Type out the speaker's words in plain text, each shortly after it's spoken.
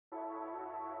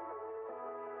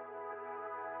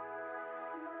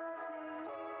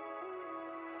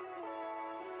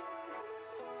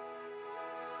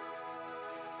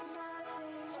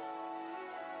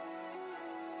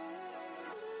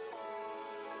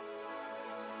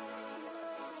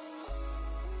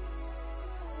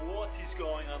What is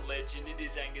going on, legend? It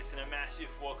is Angus and a massive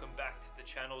welcome back to the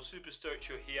channel. Super stoked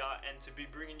you're here and to be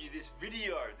bringing you this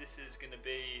video. This is going to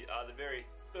be the very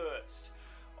first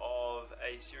of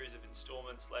a series of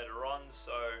installments later on.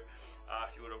 So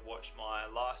if you would have watched my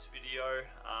last video,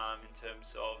 in terms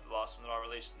of the last one that I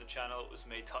released on the channel, it was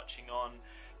me touching on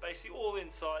basically all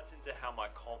insights into how my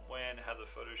comp went, how the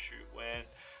photo shoot went,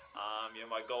 you know,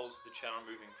 my goals with the channel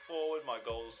moving forward, my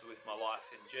goals with my life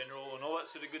in general, and all that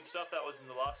sort of good stuff. That was in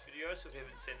the last video, so if you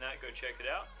haven't seen that, go check it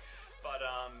out. But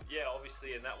yeah,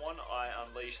 obviously in that one, I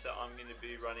unleashed that I'm going to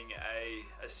be running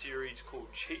a series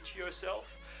called Cheat Yourself.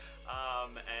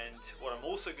 And what I'm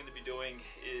also going to be doing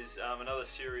is another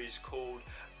series called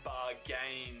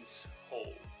BarGAINS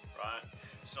haul, right?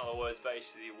 So in other words,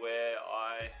 basically where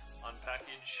I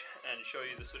unpackage and show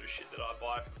you the sort of shit that I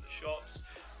buy from the shops,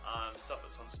 stuff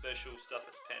that's on special, stuff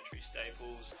that's pantry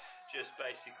staples, just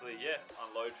basically, yeah,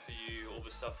 unload for you all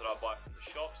the stuff that I buy from the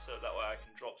shops, so that way I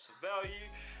can drop some value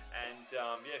and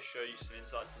yeah, show you some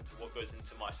insights into what goes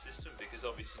into my system, because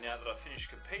obviously now that I've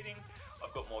finished competing,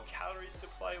 I've got more calories to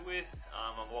play with.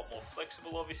 I'm a lot more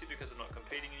flexible obviously because I'm not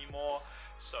competing anymore,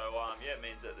 so yeah, it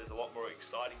means that there's a lot more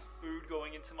exciting food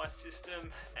going into my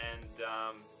system, and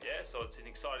yeah, so it's an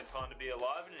exciting time to be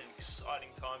alive and an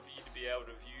exciting time for you to be able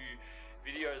to view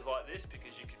videos like this,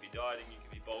 because you could be dieting, you could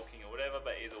be bulking or whatever,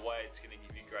 but either way it's going to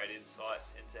give you great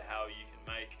insights into how you can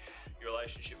make your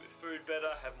relationship with food better,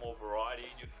 have more variety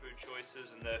in your food choices,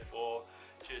 and therefore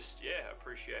just, yeah,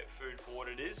 appreciate food for what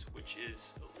it is, which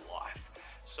is life.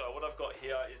 So what I've got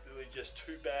here is literally just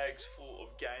 2 bags full of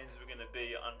gains. We're going to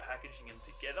be unpackaging them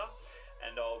together,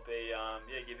 and I'll be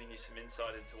yeah, giving you some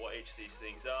insight into what each of these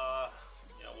things are,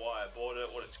 you know, why I bought it,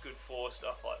 what it's good for,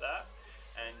 stuff like that.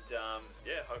 And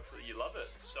yeah, hopefully you love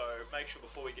it. So make sure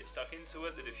before we get stuck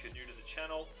into it that if you're new to the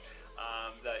channel,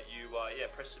 that you yeah,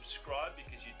 press subscribe,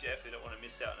 because you definitely don't want to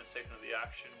miss out on a second of the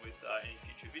action with any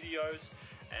future videos.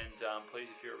 And please,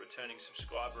 if you're a returning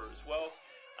subscriber as well,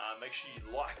 make sure you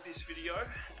like this video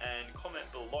and comment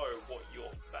below what your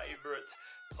favorite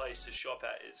place to shop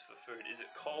at is for food. Is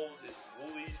it Coles? Is it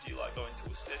Woolies? Do you like going to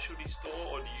a specialty store,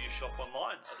 or do you shop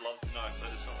online? I'd love to know.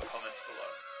 Let us know in the comments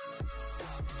below.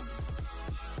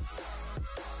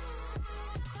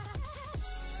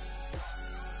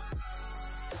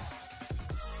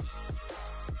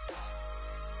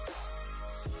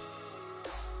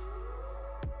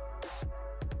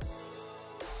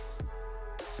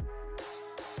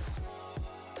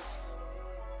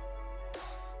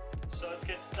 So let's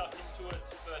get stuck into it.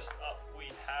 First up we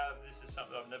have, this is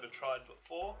something I've never tried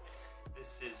before.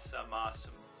 This is some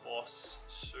Boss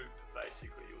soup,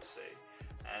 basically, you'll see.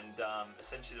 And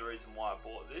essentially the reason why I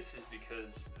bought this is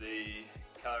because the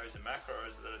calories and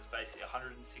macros are that it's basically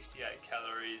 168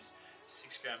 calories,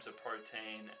 6 grams of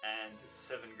protein, and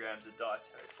 7 grams of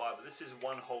dietary fiber. This is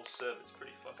one whole serve, it's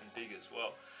pretty fucking big as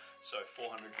well. So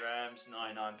 400 grams,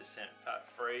 99% fat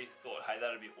free. Thought, hey,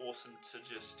 that'd be awesome to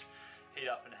just heat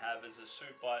up and have as a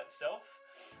soup by itself,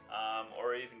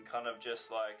 or even kind of just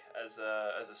like as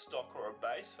a stock or a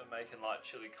base for making like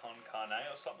chili con carne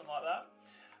or something like that.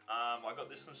 I got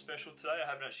this one special today. I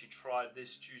haven't actually tried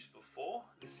this juice before.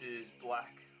 This is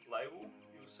Black Label,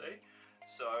 you'll see.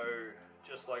 So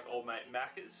just like old mate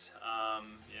Macca's,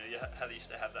 you know how they used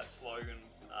to have that slogan,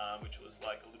 which was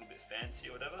like a little bit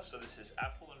fancy or whatever. So this is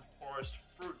apple and forest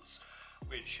fruits,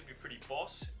 which should be pretty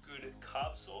boss, good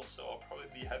carb source. So I'll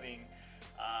probably be having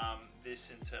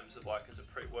this in terms of like as a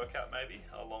pre-workout maybe,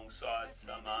 alongside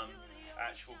some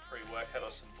actual pre-workout or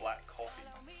some black coffee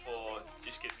for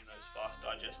just getting those fast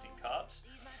digesting carbs.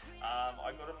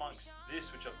 I got amongst this,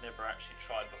 which I've never actually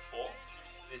tried before.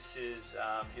 This is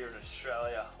here in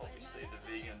Australia, obviously the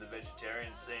vegan, the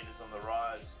vegetarian scene is on the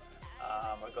rise.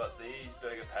 I got these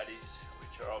burger patties,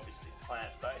 which are obviously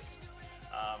plant-based.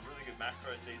 Really good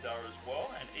macros these are as well,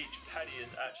 and each patty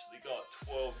has actually got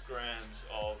 12 grams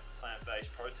of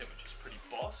plant-based protein, which is pretty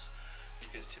boss,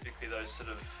 because typically those sort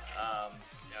of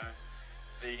you know,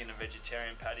 vegan and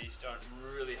vegetarian patties don't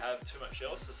really have too much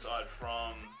else aside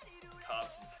from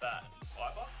carbs and fat and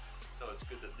fiber. So it's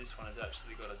good that this one has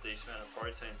actually got a decent amount of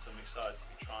protein, so I'm excited to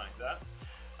be trying that.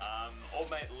 Old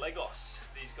mate Legos,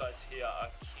 these guys here are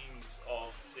kings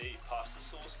of the pasta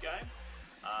sauce game.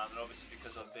 And obviously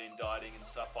because I've been dieting and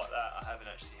stuff like that, I haven't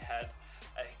actually had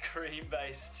a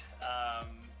cream-based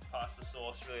pasta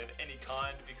sauce really of any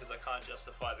kind, because I can't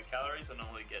justify the calories. I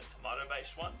normally get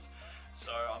tomato-based ones.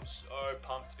 So I'm so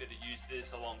pumped to be able to use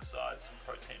this alongside some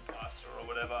protein pasta or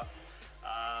whatever,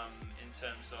 in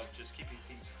terms of just keeping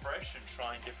things fresh and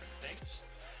trying different things.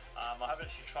 I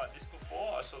haven't actually tried this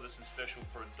before. I saw this in special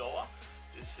for $1.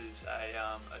 This is a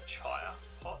chaya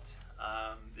pot.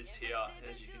 This here,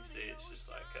 as you can see, it's just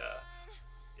like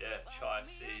yeah, chia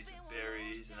seeds and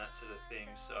berries and that sort of thing.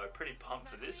 So pretty pumped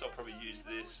for this. I'll probably use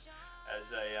this as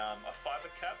a fiber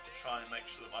cap to try and make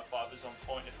sure that my fiber's on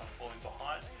point if I'm falling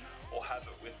behind, or have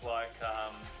it with like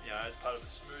you know, as part of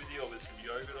a smoothie or with some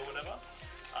yogurt or whatever.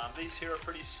 These here are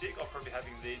pretty sick. I'll probably be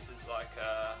having these as like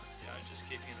you know, just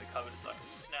keeping in the cupboard as like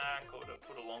a snack, or to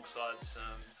put alongside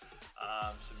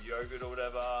some yogurt or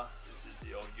whatever. This is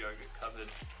the old yogurt cupboard.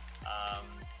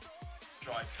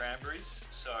 Dried cranberries,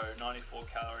 so 94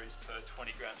 calories per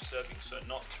 20 gram serving, so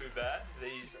not too bad.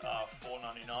 These are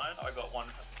 $4.99. I got one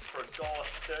for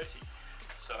 $1.30,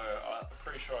 so I'm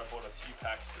pretty sure I bought a few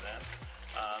packs of them.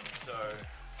 So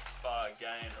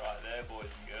bargain right there, boys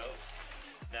and girls.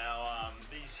 Now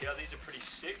these here, these are pretty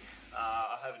sick.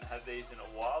 I haven't had these in a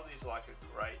while. These are like a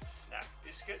great snack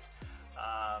biscuit.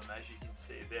 As you can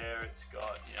see there, it's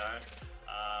got, you know,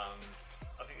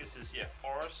 I think this is, yeah,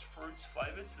 forest fruits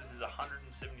flavours. This is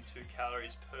 172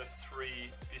 calories per 3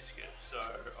 biscuits. So,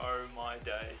 oh my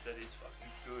days, that is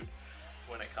fucking good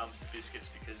when it comes to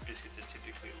biscuits, because biscuits are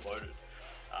typically loaded.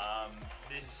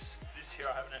 This here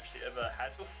I haven't actually ever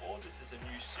had before. This is a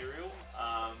new cereal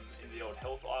in the old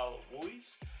health aisle at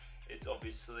Woolies. It's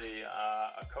obviously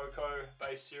a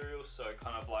cocoa-based cereal, so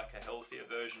kind of like a healthier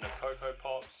version of Cocoa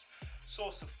Pops.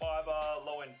 Source of fiber,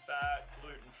 low in fat,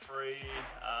 gluten-free.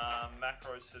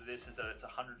 Macros for this is that it's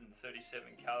 137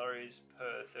 calories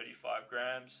per 35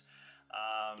 grams.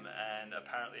 And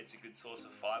apparently it's a good source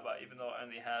of fiber, even though it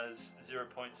only has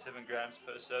 0.7 grams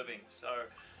per serving.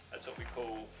 So that's what we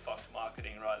call fucked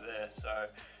marketing right there. So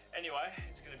anyway,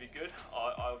 it's going to be good.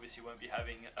 I obviously won't be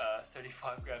having a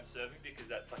 35 gram serving,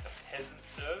 because that's like a peasant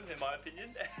serve in my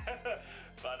opinion.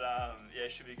 But yeah,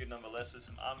 it should be good nonetheless with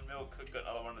some almond milk. I've got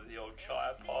another one of the old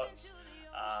chia pots.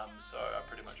 So I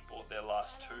pretty much bought their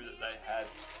last 2 that they had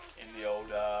in the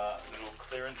old little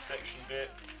clearance section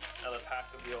bit. Another pack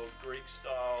of the old Greek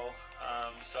style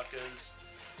suckers.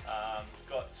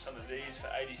 Got some of these for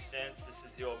 80 cents. This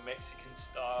is the old Mexican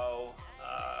style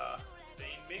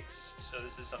bean mix. So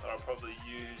this is something I'll probably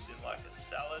use in like a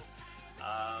salad.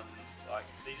 Like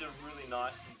these are really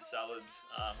nice in salads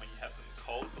when you have them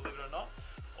cold, believe it or not.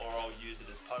 Or I'll use it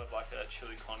as part of like a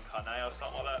chili con carne or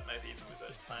something like that, maybe even with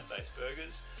those plant-based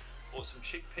burgers. Bought some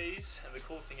chickpeas, and the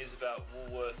cool thing is about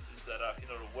Woolworths is that if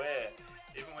you're not aware,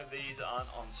 even when these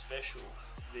aren't on special,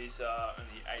 these are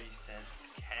only 80 cents a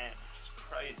can, which is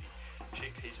crazy.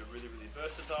 Chickpeas are really, really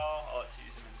versatile. I like to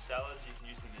use them in salads. You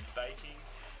can use them in baking,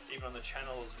 even on the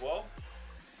channel as well.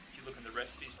 If you look in the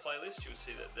recipes playlist, you'll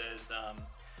see that there's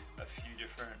a few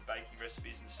different baking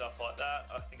recipes and stuff like that.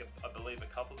 I believe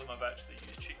a couple of them I've actually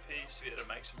used chickpeas to be able to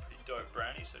make some pretty dope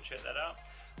brownies, so check that out.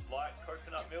 Like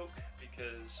coconut milk,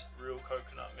 because real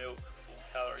coconut milk, full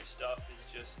calorie stuff is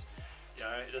just, you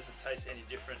know, it doesn't taste any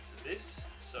different to this.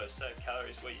 So save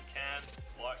calories where you can.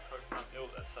 Like coconut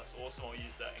milk, that stuff's awesome. I'll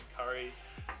use that in curry,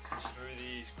 some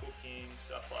smoothies, cooking,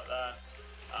 stuff like that.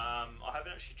 I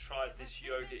haven't actually tried this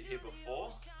yogurt here before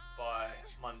by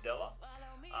Mandela.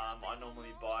 I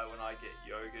normally buy, when I get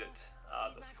yogurt,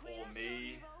 the For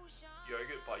Me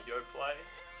yogurt by YEWWW,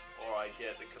 or I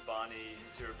get the Kabani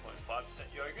 0.5%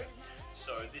 yogurt.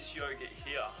 So this yogurt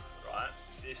here, right,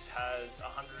 this has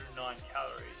 109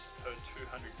 calories per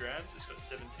 200 grams. It's got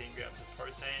 17 grams of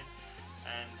protein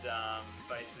and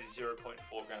basically 0.4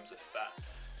 grams of fat.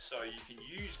 So you can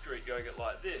use Greek yogurt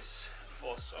like this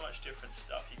for so much different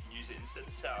stuff. You can use it instead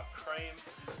of sour cream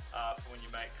for when you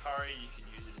make curry. You can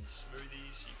use it in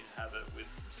smoothies. You can have it with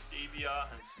some stevia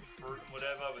and some fruit and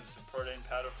whatever, with some protein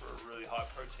powder for a really high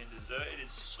protein dessert. It is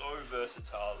so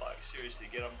versatile. Like seriously,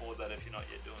 get on board that if you're not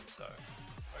yet doing so.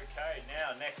 Okay,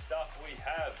 now next up we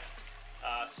have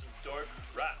some dope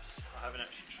wraps. I haven't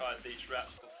actually tried these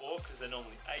wraps before because they're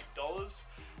normally $8,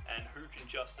 and who can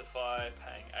justify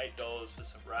paying $8 for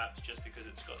some wraps just because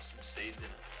it's got some seeds in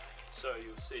it? So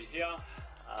you'll see here,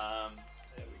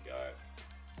 there we go.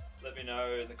 Let me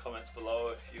know in the comments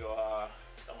below if you are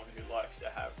someone who likes to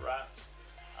have wraps.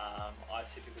 I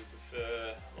typically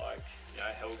prefer, like, you know,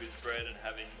 Helga's bread and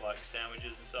having like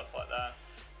sandwiches and stuff like that.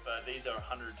 But these are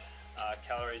 100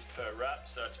 calories per wrap,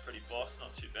 so it's pretty boss,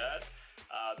 not too bad.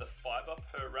 The fiber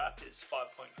per wrap is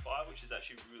 5.5, which is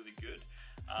actually really good.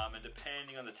 And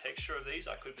depending on the texture of these,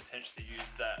 I could potentially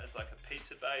use that as like a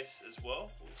pizza base as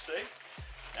well. We'll see.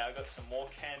 Now I've got some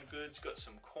more canned goods, got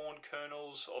some corn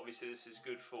kernels. Obviously this is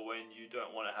good for when you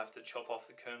don't want to have to chop off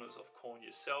the kernels of corn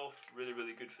yourself. Really,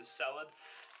 really good for salad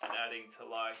and adding to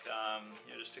like,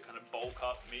 you know, just to kind of bulk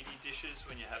up meaty dishes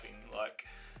when you're having like,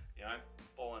 you know,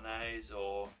 bolognese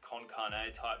or con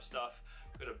carne type stuff.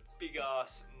 Got a big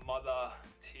ass mother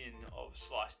tin of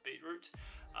sliced beetroot.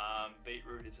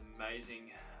 Beetroot is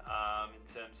amazing in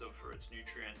terms of for its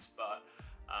nutrients, but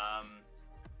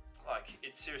like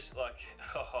it's seriously like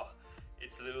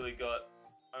it's literally got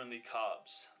only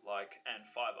carbs and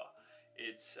fiber.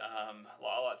 It's I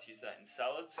like to use that in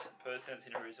salads. Personally, that's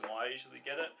the only reason why I usually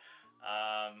get it.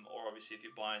 Or obviously if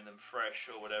you're buying them fresh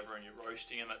or whatever and you're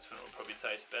roasting them, that's when it'll probably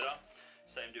taste better.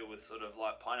 Same deal with sort of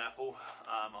like pineapple.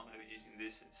 I'm going to be using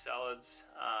this in salads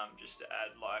just to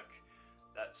add like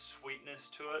that sweetness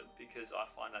to it, because I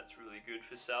find that's really good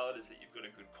for salad, is that you've got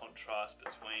a good contrast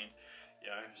between,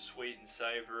 you know, sweet and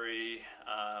savory,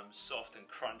 soft and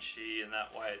crunchy, and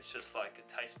that way it's just like a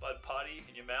taste bud party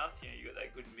in your mouth. You know, you got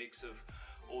that good mix of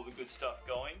all the good stuff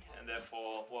going, and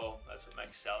therefore, well, that's what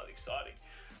makes salad exciting.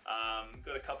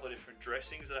 Got a couple of different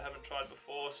dressings that I haven't tried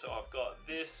before. So I've got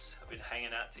this, I've been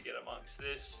hanging out to get amongst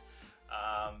this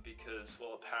because,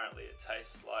 well, apparently it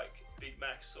tastes like Big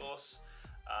Mac sauce,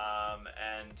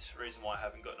 and the reason why I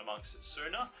haven't gotten amongst it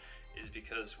sooner is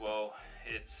because, well,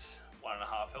 it's 1.5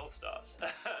 health stars.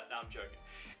 No, I'm joking.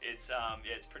 It's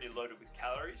yeah, it's pretty loaded with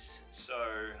calories, so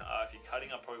if you're cutting,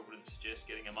 I probably wouldn't suggest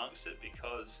getting amongst it,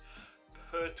 because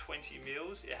per 20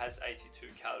 meals it has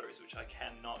 82 calories, which I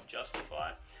cannot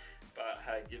justify. But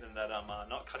hey, given that I'm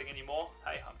not cutting anymore,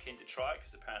 hey, I'm keen to try it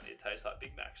because apparently it tastes like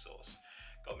Big Mac sauce.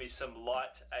 Got me some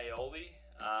light aioli.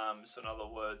 So in other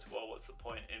words, well, what's the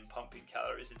point in pumping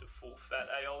calories into full fat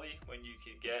aioli when you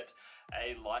can get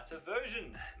a lighter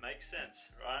version? Makes sense,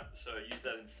 right? So use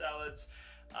that in salads.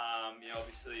 You know,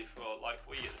 obviously for like,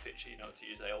 we get the picture, you know what to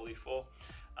use aioli for.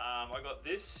 I got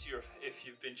this. If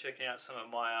you've been checking out some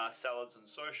of my salads on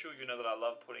social, you know that I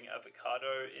love putting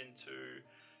avocado into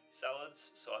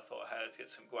salads. So I thought, hey, let's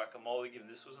get some guacamole, given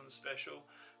this was on special.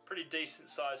 Pretty decent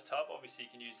sized tub. Obviously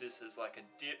you can use this as like a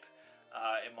dip.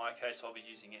 In my case, I'll be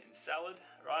using it in salad,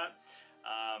 right?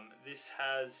 This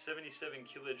has 77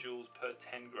 kilojoules per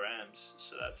 10 grams.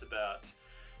 So that's about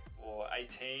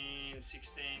 18,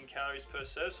 16 calories per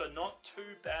serve, so not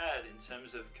too bad in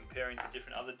terms of comparing to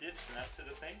different other dips and that sort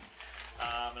of thing.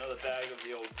 Another bag of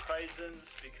the old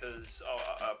craisins, because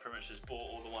I pretty much just bought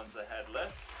all the ones they had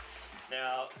left.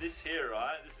 Now this here,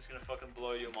 right, this is gonna fucking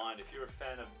blow your mind. If you're a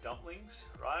fan of dumplings,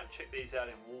 right, check these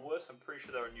out in Woolworths. I'm pretty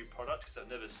sure they're a new product because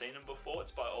I've never seen them before.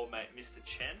 It's by old mate Mr.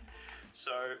 Chen.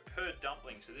 So per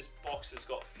dumpling, so this box has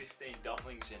got 15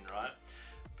 dumplings in, right?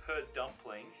 Per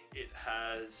dumpling, it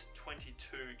has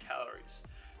 22 calories.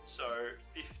 So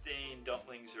 15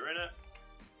 dumplings are in it,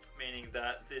 meaning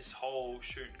that this whole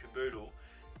shoot and caboodle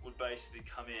would basically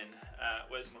come in at,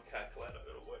 where's my calculator?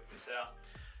 I've got to work this out.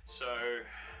 So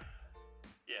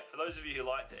yeah, for those of you who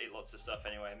like to eat lots of stuff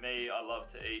anyway, me, I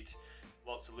love to eat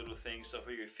lots of little things. So if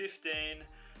we go 15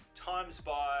 times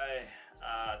by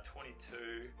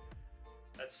 22,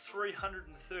 that's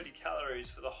 330 calories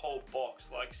for the whole box.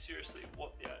 Like seriously,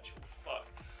 what the actual fuck?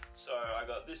 So I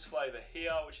got this flavor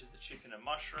here, which is the chicken and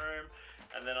mushroom,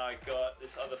 and then I got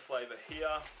this other flavor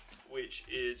here, which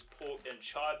is pork and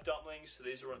chive dumplings. So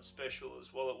these are on special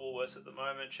as well at Woolworths at the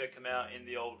moment. Check them out in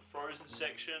the old frozen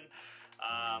section.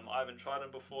 I haven't tried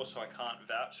them before, so I can't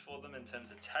vouch for them in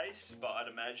terms of taste, but I'd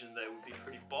imagine they would be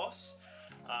pretty boss.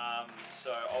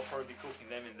 So I'll probably be cooking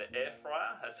them in the air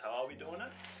fryer. That's how I'll be doing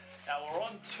it. Now we're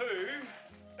on to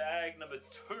bag number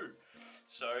 2.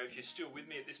 So if you're still with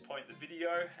me at this point in the video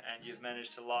and you've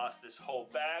managed to last this whole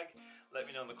bag, let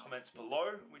me know in the comments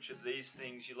below which of these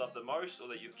things you love the most or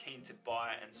that you're keen to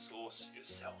buy and source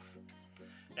yourself.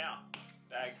 Now,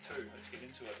 bag 2, let's get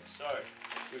into it. So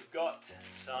we've got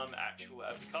some actual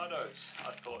avocados.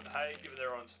 I thought, hey, given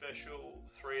they're on special,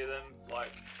 3 of them,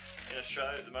 like in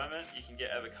Australia at the moment, you can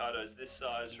get avocados this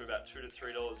size for about $2 to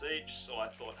 $3 each. So I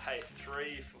thought, hey,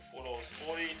 3 for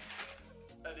 $4.40.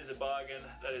 That is a bargain,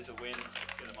 that is a win,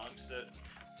 get amongst it.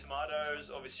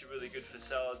 Tomatoes, obviously really good for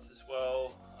salads as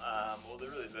well. Well, they're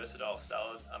really versatile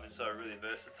salad. I mean, so really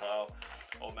versatile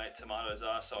old mate tomatoes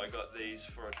are. So I got these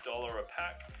for $1 a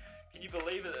pack. Can you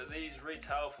believe it that these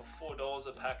retail for $4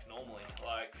 a pack normally?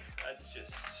 Like, that's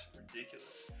just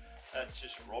ridiculous. That's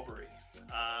just robbery.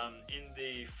 In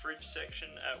the fridge section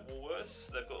at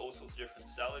Woolworths, they've got all sorts of different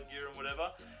salad gear and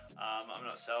whatever. I'm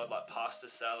not salad, like pasta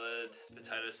salad,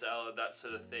 potato salad, that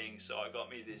sort of thing. So I got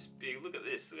me this big, look at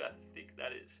this, look how thick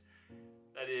that is.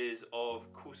 That is of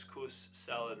couscous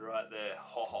salad right there,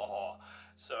 ha ha ha.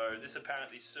 So this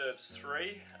apparently serves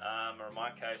 3, or in my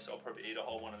case, I'll probably eat a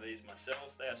whole one of these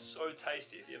myself. They are so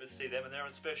tasty. If you ever see them and they're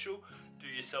on special, do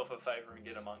yourself a favor and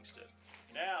get amongst it.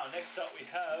 Now, next up we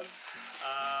have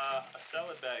a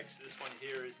salad bag. So this one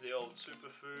here is the old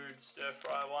superfood stir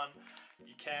fry one.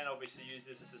 You can obviously use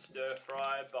this as a stir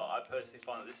fry, but I personally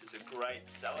find that this is a great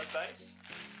salad base.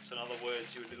 So in other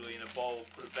words, you would literally in a bowl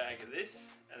put a bag of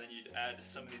this, and then you'd add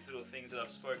some of these little things that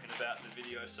I've spoken about in the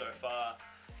video so far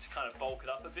to kind of bulk it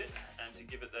up a bit and to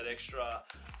give it that extra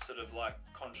sort of like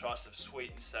contrast of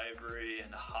sweet and savory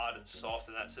and hard and soft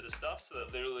and that sort of stuff, so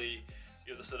that literally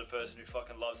you're the sort of person who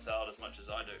fucking loves salad as much as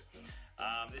I do.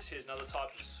 This here's another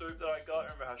type of soup that I got.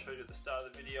 Remember how I showed you at the start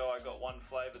of the video, I got one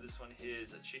flavour. This one here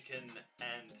is a chicken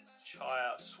and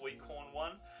chia sweet corn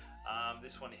one.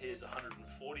 This one here is 140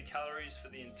 calories for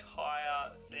the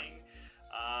entire thing,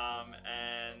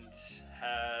 and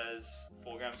has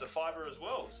 4 grams of fibre as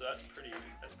well, so that's pretty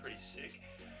sick.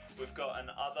 We've got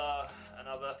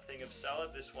another thing of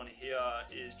salad. This one here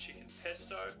is chicken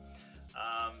pesto.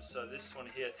 So this one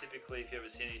here, typically if you ever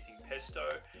see anything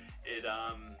pesto, it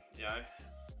you know,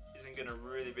 isn't going to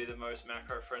really be the most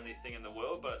macro-friendly thing in the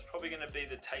world, but it's probably going to be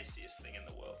the tastiest thing in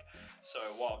the world. So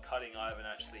while cutting, I haven't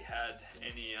actually had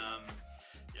any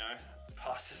you know,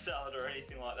 pasta salad or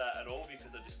anything like that at all, because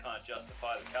I just can't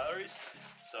justify the calories.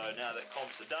 So now that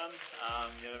comps are done,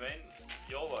 you know what I mean,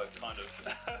 YOLO kind of,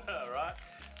 right?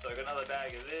 So I got another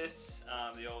bag of this,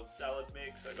 the old salad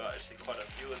mix. I got actually quite a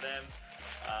few of them.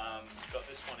 Got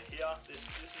this one here. This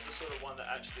is the sort of one that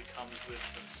actually comes with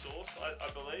some sauce, I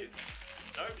believe.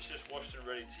 Nope, it's just washed and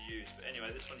ready to use. But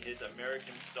anyway, this one here is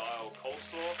American style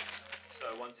coleslaw. So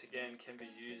once again, can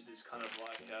be used as kind of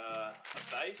like a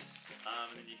base,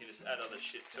 and then you can just add other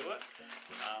shit to it.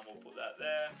 We'll put that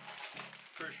there.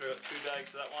 Pretty sure I got 2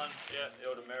 bags of that one. Yeah, the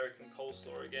old American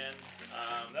coleslaw again.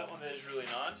 That one there is really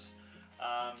nice.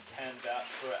 Can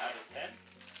vouch for it out of 10.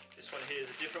 This one here is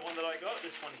a different one that I got.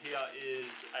 This one here is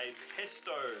a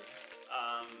pesto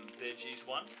veggies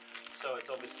one. So it's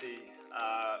obviously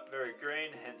very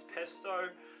green, hence pesto.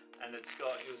 And it's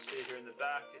got, you'll see here in the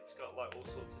back, it's got like all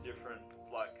sorts of different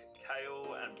like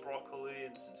kale and broccoli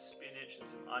and some spinach and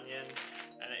some onion.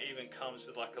 And it even comes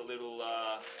with like a little,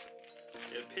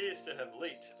 it appears to have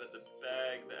leaked, but the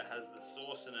bag that has the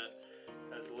sauce in it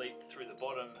has leaked through the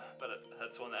bottom, but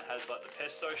that's the one that has like the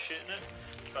pesto shit in it.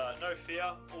 But no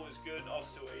fear, all is good, I'll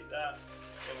still eat that.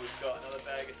 Then we've got another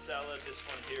bag of salad. This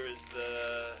one here is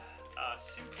the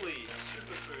Simply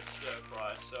Superfood Stir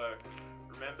Fry. So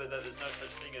remember that there's no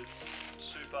such thing as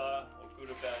super or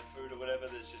good or bad food or whatever.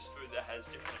 There's just food that has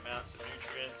different amounts of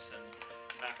nutrients and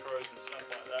macros and stuff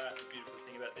like that. The beautiful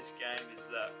thing about this game is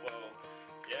that, well,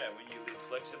 yeah, when you live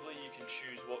flexibly, you can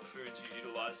choose what foods you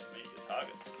utilize to meet your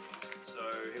targets. So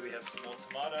here we have some more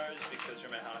tomatoes, because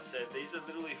remember how I said these are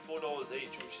literally $4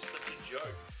 each, which is such a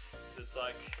joke. It's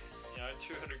like, you know,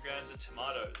 200 grams of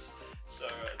tomatoes. So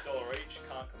 $1 each,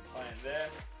 can't complain there.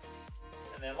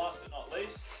 And then last but not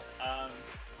least,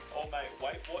 Old Mate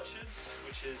Weight Watchers,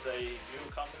 which is a meal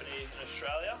company in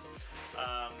Australia.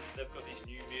 They've got these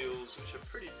new meals which are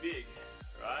pretty big,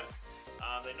 right?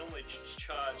 They normally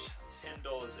charge $10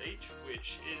 each,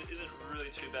 which isn't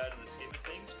really too bad in the scheme of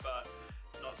things, but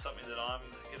not something that I'm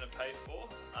going to pay for.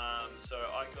 So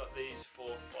I got these for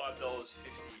 $5.50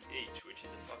 each, which is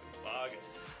a fucking bargain.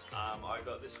 I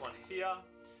got this one here,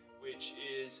 which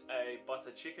is a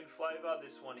butter chicken flavour.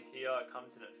 This one here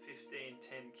comes in at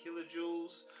 1510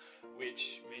 kilojoules,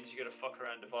 which means you got to fuck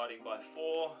around dividing by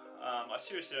 4. I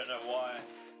seriously don't know why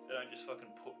they don't just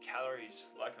fucking put calories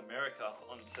like America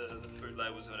onto the food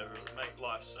labels or whatever. It would make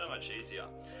life so much easier.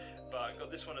 But I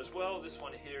got this one as well. This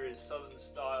one here is Southern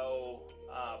style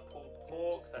pulled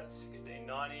pork. That's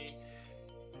 1690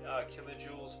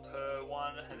 kilojoules per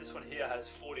one. And this one here has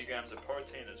 40 grams of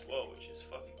protein as well, which is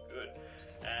fucking good.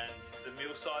 And the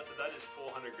meal size of that is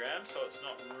 400 grams, so it's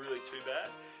not really too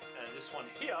bad. And this one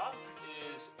here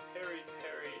is peri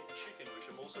peri chicken, which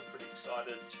I'm also pretty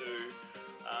excited to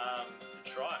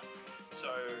try.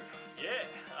 So yeah,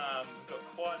 we've got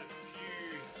quite a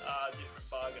few different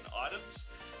bargain items.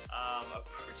 A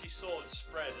pretty solid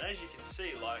spread, and as you can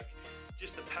see, like,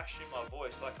 just the passion in my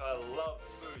voice, like, I love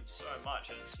food so much,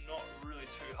 and it's not really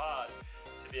too hard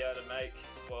to be able to make,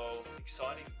 well,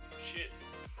 exciting shit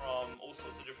from all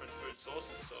sorts of different food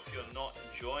sources. So if you're not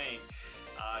enjoying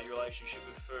your relationship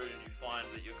with food, and you find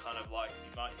that you're kind of like,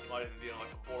 you might even be on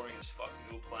like a boring as fuck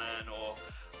meal plan, or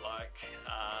like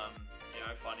you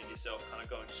know, finding yourself kind of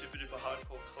going super duper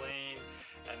hardcore clean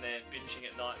and then binging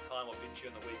at night time or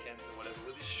binging on the weekends or whatever.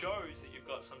 Well, this shows that you've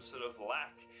got some sort of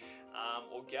lack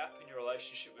or gap in your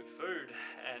relationship with food,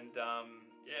 and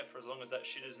yeah, for as long as that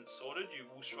shit isn't sorted, you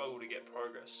will struggle to get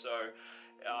progress. So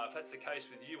if that's the case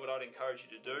with you, what I'd encourage you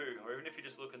to do, or even if you're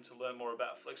just looking to learn more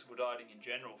about flexible dieting in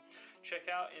general, check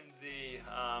out in the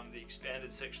expanded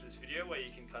section of this video where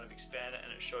you can kind of expand it and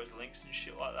it shows links and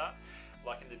shit like that.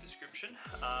 like in the description.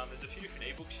 There's a few different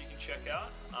ebooks you can check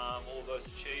out. All of those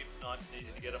are cheap, nice and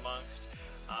easy to get amongst.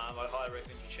 I highly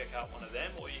recommend you check out one of them,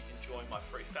 or you can join my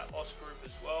free fat loss group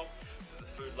as well for the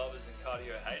food lovers and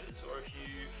cardio haters. Or if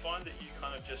you find that you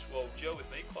kind of just, well, gel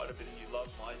with me quite a bit and you love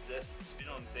my zest and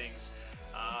spin on things,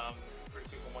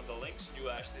 pretty quick on one of the links, and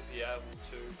you'll actually be able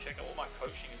to check out what my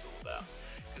coaching is all about.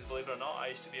 Because believe it or not,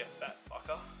 I used to be a fat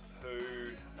fucker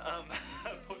who,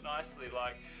 put nicely,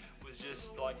 like, was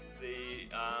just like the,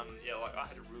 like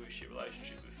I had a really shit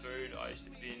relationship with food. I used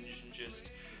to binge and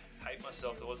just hate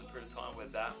myself. There was a period of time where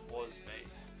that was me.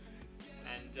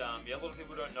 And a lot of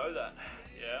people don't know that.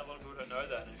 Yeah, a lot of people don't know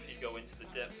that. And if you go into the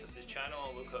depths of this channel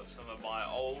and look at some of my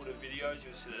older videos,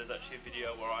 you'll see that there's actually a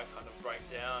video where I kind of break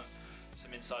down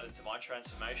some insight into my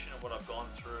transformation and what I've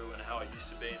gone through and how I used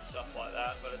to be and stuff like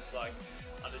that. But it's like,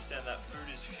 understand that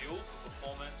food is fuel for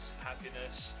performance,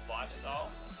 happiness, lifestyle,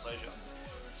 and pleasure.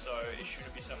 So it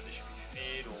shouldn't be something that should be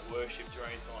feared or worshipped or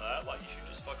anything like that. Like, you should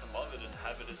just fucking love it and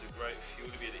have it as a great fuel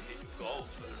to be able to hit your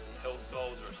goals, whether it's health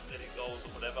goals or aesthetic goals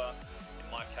or whatever. In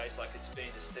my case, like, it's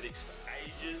been aesthetics for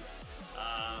ages,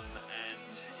 and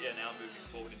yeah, now moving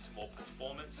forward into more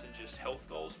performance and just health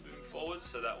goals moving forward.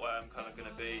 So that way I'm kind of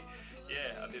going to be,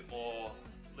 a bit more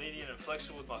lenient and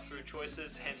flexible with my food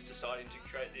choices, hence deciding to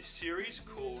create this series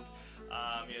called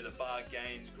the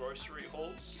BarGAINS grocery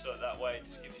hauls. So that way it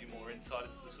just gives you more insight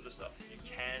into the sort of stuff that you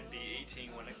can be eating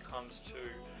when it comes to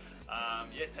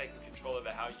taking control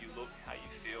over how you look, how you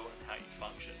feel, and how you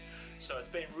function. So it's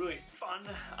been really fun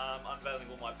unveiling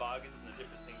all my bargains and the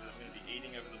different things that I'm going to be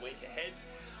eating over the week ahead.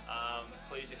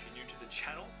 Please, if you're new to the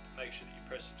channel, make sure that you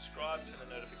press subscribe, turn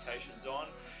the notifications on,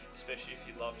 especially if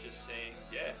you love just seeing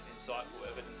insightful,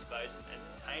 evidence-based and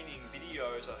entertaining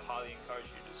videos. I highly encourage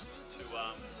you to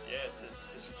subscribe.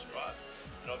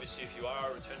 And obviously, if you are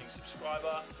a returning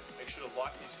subscriber, make sure to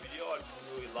like this video. I'd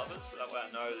really love it, so that way I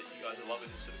know that you guys are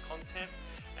loving this sort of content.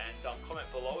 And comment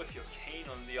below if you're keen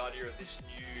on the idea of this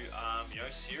new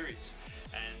series,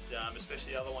 and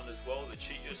especially the other one as well, the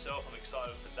Cheat Yourself. I'm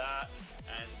excited for that,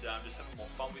 and just having more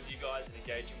fun with you guys and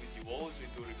engaging with you all as we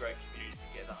build a great community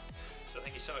together. So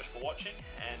thank you so much for watching,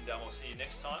 and I'll see you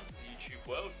next time in the YouTube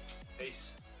world.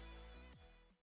 Peace.